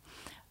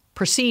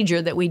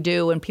procedure that we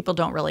do, and people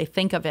don't really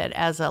think of it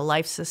as a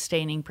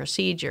life-sustaining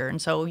procedure. And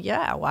so,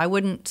 why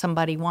wouldn't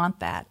somebody want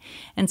that?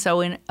 And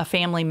so a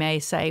family may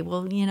say,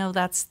 well,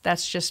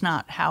 that's just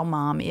not how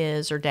mom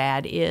is or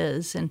dad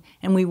is, and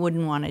we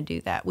wouldn't want to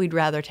do that. We'd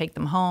rather take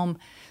them home,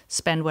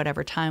 spend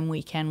whatever time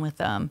we can with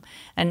them.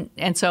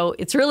 And so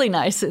it's really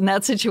nice in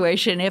that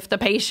situation if the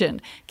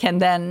patient can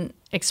then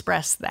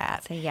express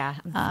that. So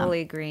I'm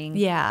fully agreeing.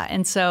 Yeah.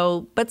 And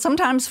so, but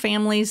sometimes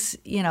families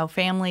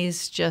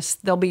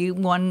just, there'll be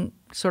one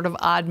sort of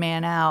odd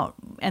man out.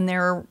 And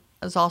there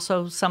is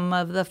also some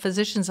of the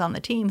physicians on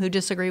the team who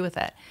disagree with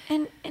it.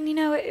 And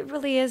it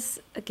really is,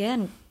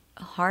 again,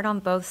 hard on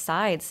both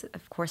sides,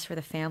 of course, for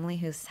the family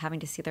who's having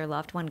to see their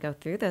loved one go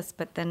through this,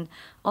 but then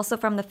also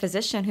from the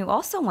physician who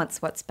also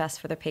wants what's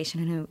best for the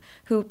patient and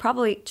who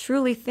probably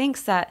truly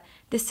thinks that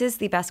this is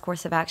the best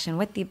course of action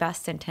with the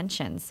best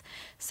intentions.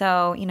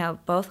 So,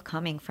 both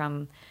coming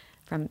from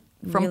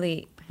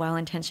really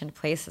well-intentioned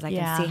places, I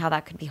can see how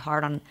that could be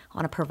hard on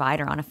a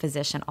provider, on a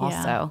physician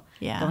also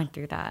going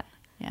through that.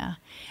 Yeah.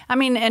 I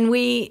mean, and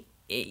we,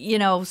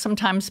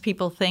 sometimes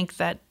people think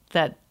that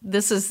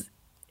this is,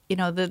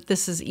 that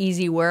this is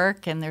easy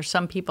work, and there's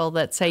some people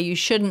that say you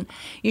shouldn't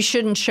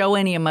show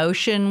any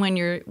emotion when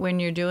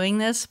you're doing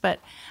this.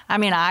 But I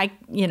mean, I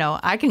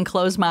can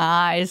close my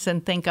eyes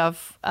and think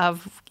of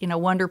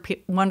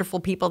wonderful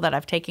people that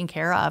I've taken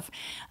care of,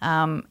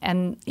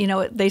 and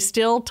they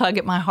still tug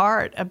at my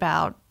heart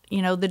about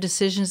the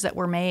decisions that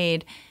were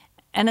made,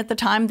 and at the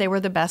time they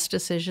were the best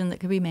decision that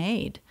could be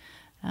made,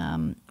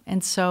 and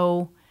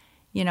so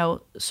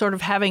sort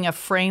of having a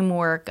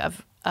framework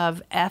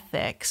of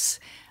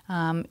ethics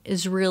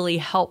is really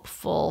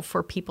helpful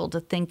for people to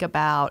think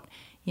about,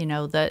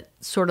 the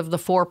sort of the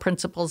 4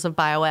 principles of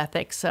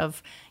bioethics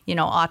of,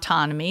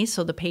 autonomy.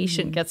 So the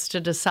patient gets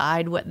to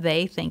decide what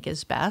they think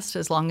is best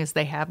as long as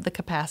they have the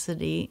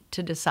capacity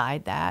to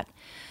decide that.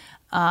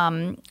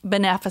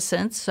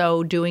 Beneficence,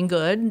 so doing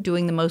good,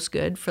 doing the most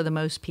good for the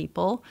most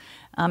people.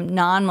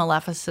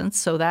 Non-maleficence,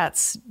 so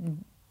that's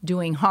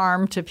doing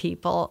harm to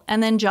people.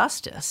 And then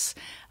justice.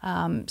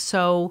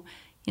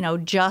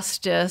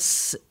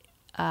 Justice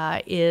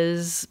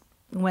is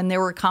when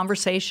there were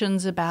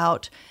conversations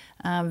about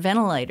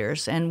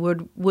ventilators and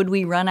would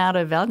we run out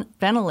of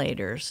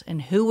ventilators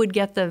and who would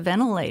get the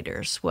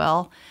ventilators?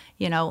 Well,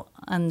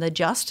 on the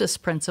justice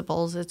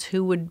principles, it's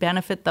who would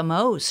benefit the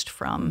most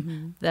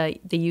from the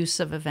use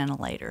of a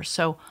ventilator.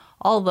 So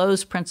all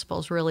those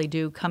principles really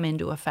do come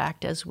into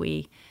effect as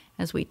we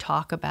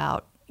talk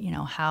about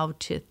how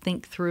to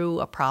think through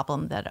a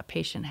problem that a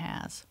patient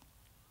has.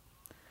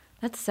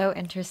 That's so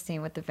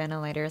interesting with the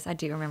ventilators. I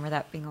do remember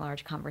that being a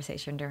large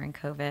conversation during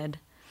COVID.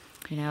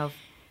 How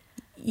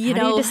do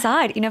you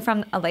decide?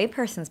 From a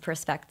layperson's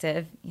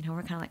perspective,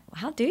 we're kind of like,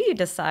 well, how do you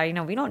decide?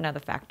 We don't know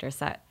the factors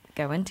that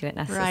go into it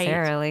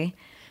necessarily. Right.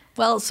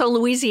 Well, so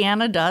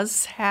Louisiana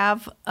does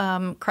have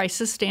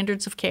crisis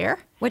standards of care.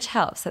 Which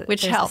helps.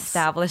 Which helps.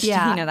 Established,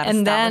 that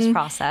and established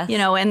process.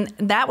 And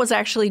that was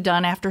actually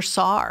done after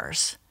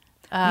SARS.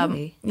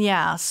 Really?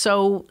 Yeah.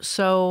 So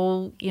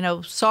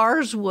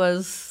SARS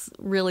was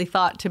really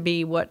thought to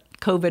be what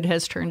COVID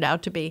has turned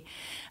out to be.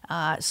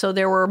 So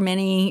there were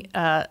many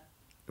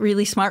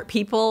really smart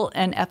people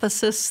and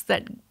ethicists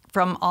that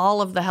from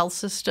all of the health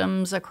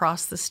systems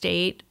across the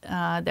state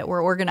that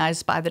were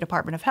organized by the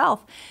Department of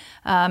Health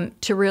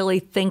to really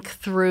think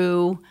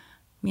through,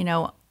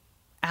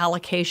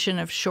 allocation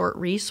of short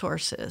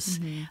resources.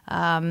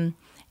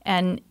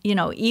 And,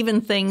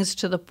 even things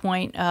to the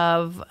point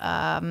of,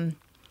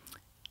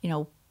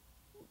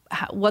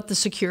 what the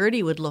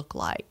security would look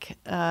like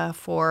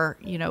for,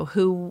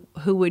 who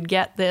would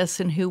get this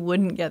and who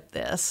wouldn't get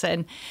this.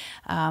 And,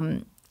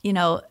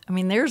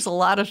 there's a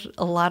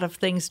lot of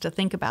things to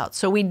think about.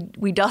 So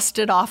we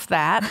dusted off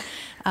that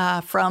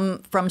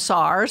from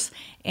SARS,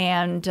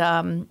 and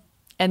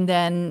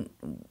then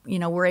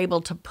we're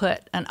able to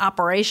put an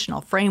operational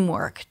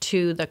framework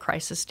to the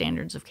crisis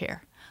standards of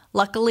care.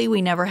 Luckily,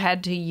 we never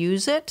had to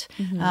use it.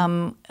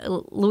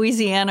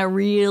 Louisiana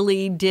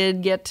really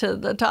did get to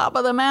the top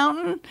of the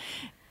mountain.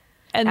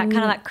 And at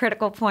kind of that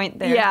critical point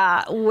there.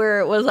 Yeah, where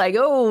it was like,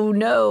 oh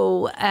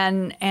no.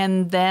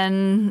 And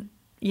then,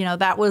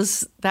 that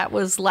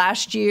was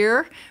last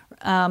year,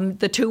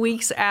 the 2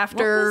 weeks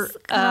after. What was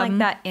kind of like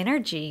that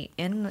energy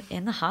in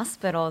the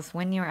hospitals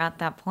when you were at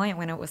that point,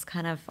 when it was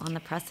kind of on the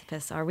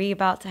precipice? Are we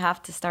about to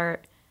have to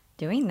start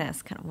doing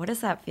this? Kind of, what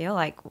does that feel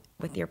like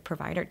with your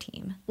provider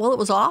team? Well, it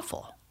was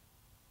awful.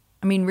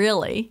 I mean,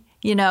 really,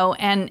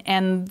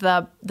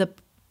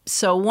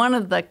 so one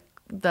of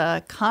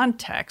the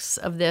contexts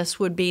of this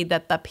would be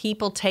that the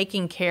people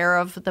taking care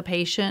of the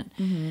patient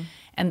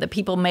and the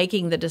people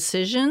making the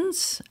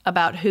decisions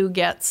about who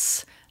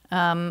gets,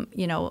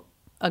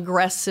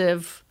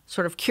 aggressive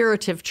sort of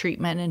curative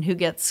treatment and who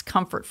gets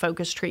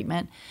comfort-focused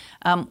treatment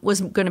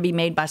was going to be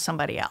made by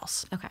somebody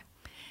else. Okay.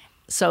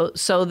 So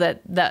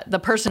that the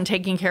person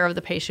taking care of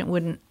the patient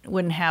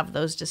wouldn't have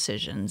those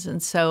decisions,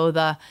 and so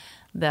the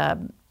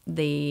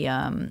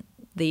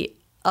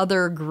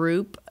other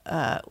group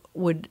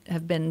would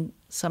have been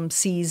some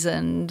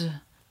seasoned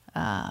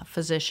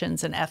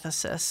physicians and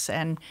ethicists,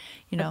 and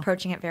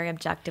approaching it very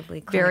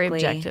objectively, clinically. Very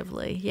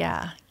objectively,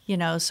 yeah.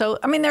 So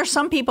there's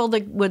some people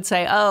that would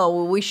say, oh,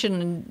 well, we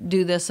shouldn't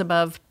do this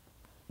above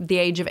the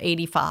age of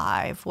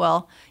 85.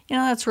 Well,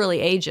 that's really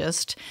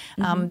ageist.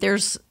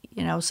 There's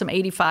some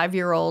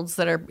 85-year-olds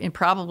that are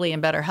probably in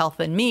better health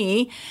than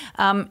me.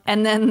 And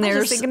then there's... I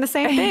was just thinking the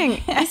same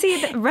thing. I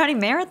see running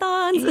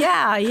marathons.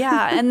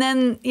 Yeah. And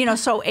then,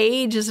 so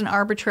age is an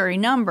arbitrary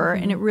number,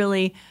 and it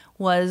really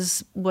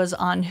was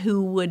on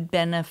who would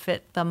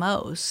benefit the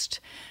most.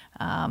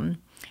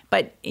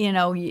 But,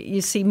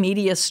 you see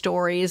media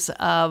stories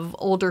of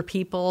older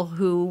people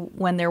who,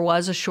 when there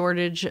was a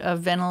shortage of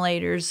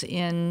ventilators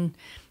and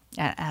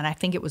I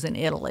think it was in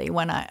Italy,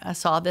 when I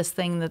saw this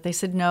thing that they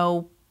said,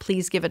 no,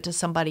 please give it to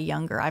somebody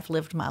younger. I've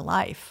lived my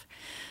life.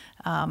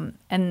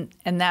 And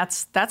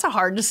that's a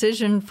hard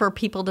decision for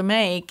people to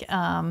make.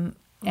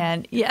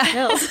 And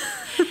yeah,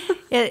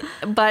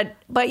 but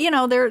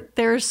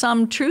there's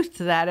some truth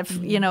to that. If,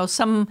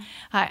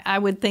 I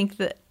would think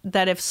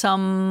that if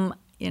some,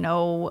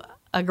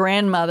 a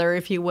grandmother,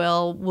 if you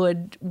will,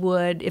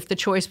 would if the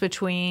choice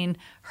between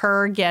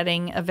her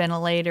getting a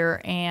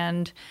ventilator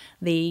and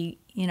the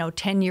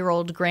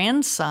 10-year-old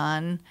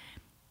grandson,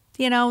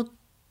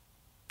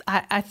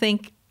 I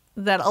think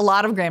that a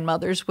lot of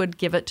grandmothers would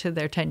give it to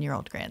their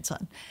 10-year-old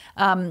grandson.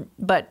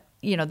 But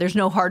there's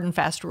no hard and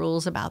fast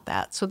rules about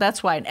that. So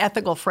that's why an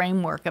ethical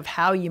framework of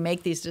how you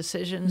make these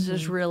decisions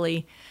is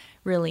really,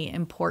 really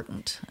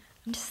important.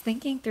 I'm just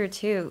thinking through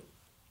too,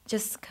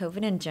 just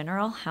COVID in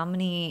general, how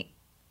many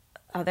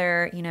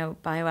other,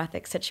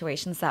 bioethics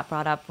situations that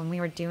brought up when we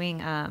were doing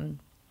a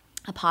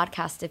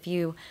podcast a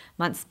few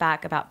months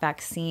back about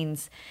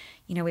vaccines.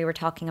 We were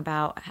talking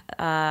about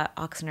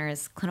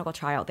Ochsner's clinical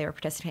trial they were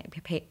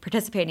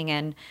participating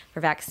in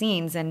for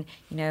vaccines, and,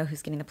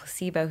 who's getting the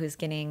placebo, who's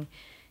getting,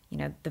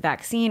 the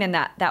vaccine. And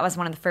that was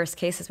one of the first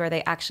cases where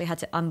they actually had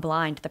to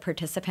unblind the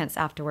participants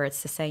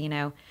afterwards to say,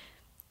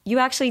 you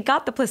actually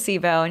got the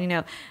placebo.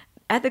 And,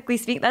 ethically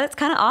speaking, that's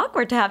kind of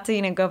awkward to have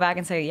to, go back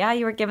and say, yeah,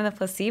 you were given the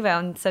placebo.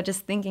 And so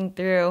just thinking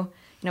through,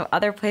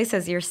 other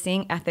places you're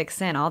seeing ethics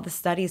in, all the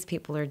studies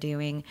people are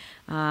doing,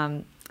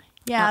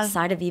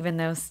 outside of even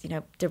those,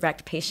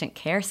 direct patient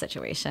care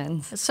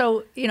situations.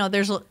 So,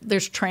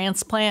 there's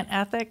transplant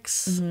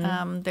ethics.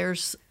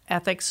 There's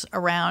ethics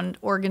around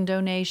organ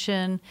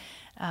donation.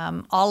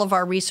 All of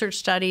our research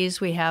studies,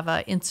 we have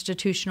an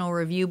institutional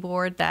review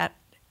board that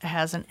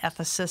has an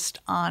ethicist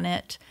on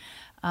it.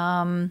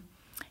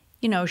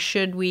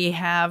 Should we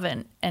have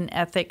an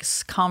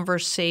ethics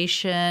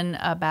conversation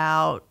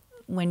about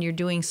when you're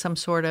doing some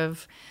sort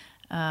of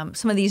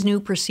some of these new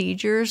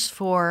procedures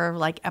for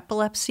like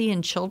epilepsy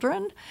in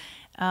children?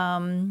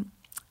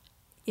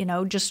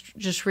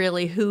 Just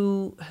really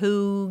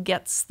who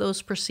gets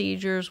those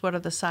procedures? What are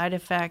the side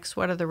effects?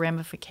 What are the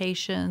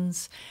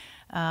ramifications?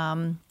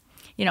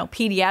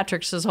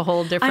 Pediatrics is a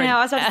whole different. I know.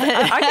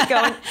 I could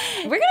go.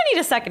 We're gonna need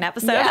a second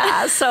episode.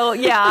 Yeah. So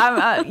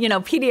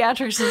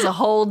pediatrics is a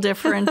whole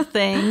different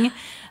thing,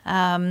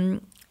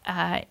 and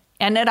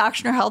And at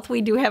Ochsner Health, we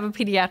do have a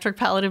pediatric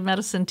palliative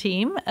medicine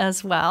team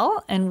as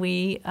well. And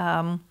we...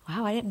 wow,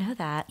 I didn't know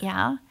that.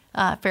 Yeah,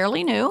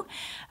 fairly new.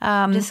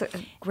 Just a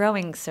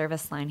growing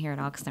service line here at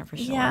Ochsner for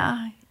sure.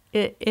 Yeah,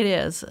 it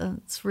is.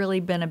 It's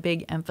really been a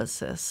big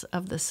emphasis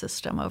of the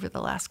system over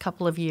the last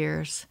couple of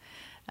years.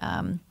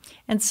 And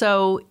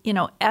so,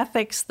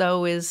 ethics,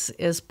 though,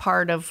 is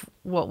part of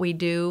what we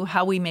do,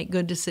 how we make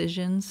good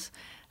decisions,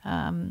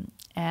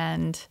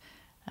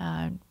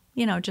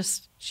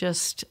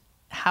 just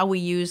how we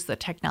use the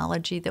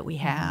technology that we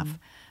have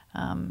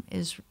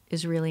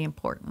is really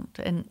important.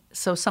 And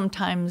so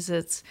sometimes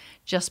it's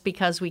just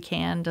because we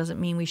can doesn't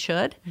mean we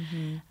should.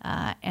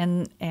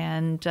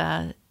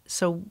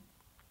 So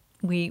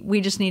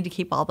we just need to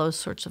keep all those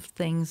sorts of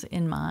things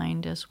in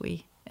mind as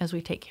we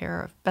take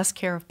best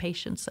care of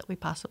patients that we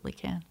possibly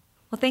can.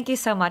 Well, thank you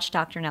so much,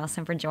 Dr.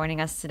 Nelson, for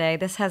joining us today.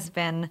 This has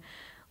been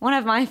one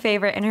of my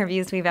favorite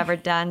interviews we've ever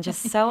done,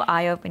 just so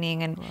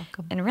eye-opening and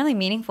really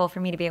meaningful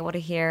for me to be able to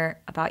hear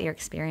about your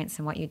experience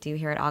and what you do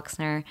here at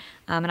Ochsner.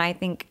 And I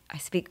think I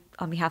speak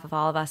on behalf of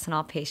all of us and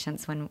all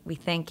patients when we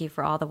thank you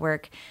for all the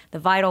work, the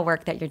vital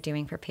work that you're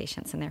doing for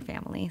patients and their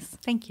families.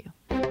 Thank you.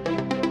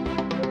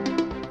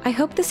 I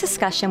hope this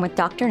discussion with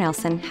Dr.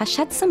 Nelson has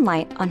shed some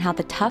light on how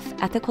the tough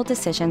ethical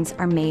decisions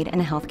are made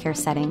in a healthcare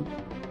setting.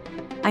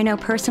 I know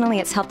personally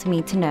it's helped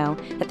me to know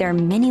that there are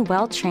many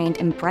well-trained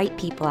and bright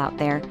people out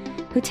there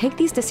who take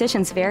these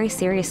decisions very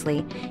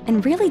seriously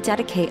and really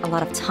dedicate a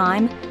lot of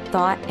time,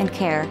 thought, and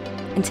care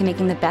into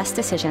making the best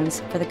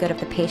decisions for the good of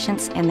the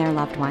patients and their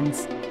loved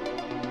ones.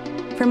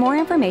 For more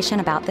information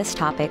about this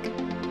topic,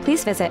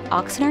 please visit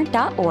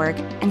ochsner.org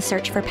and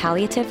search for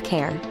palliative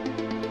care.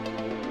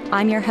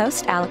 I'm your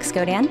host, Alex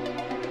Godin.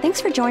 Thanks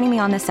for joining me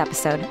on this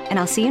episode, and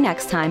I'll see you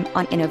next time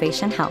on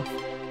Innovation Health.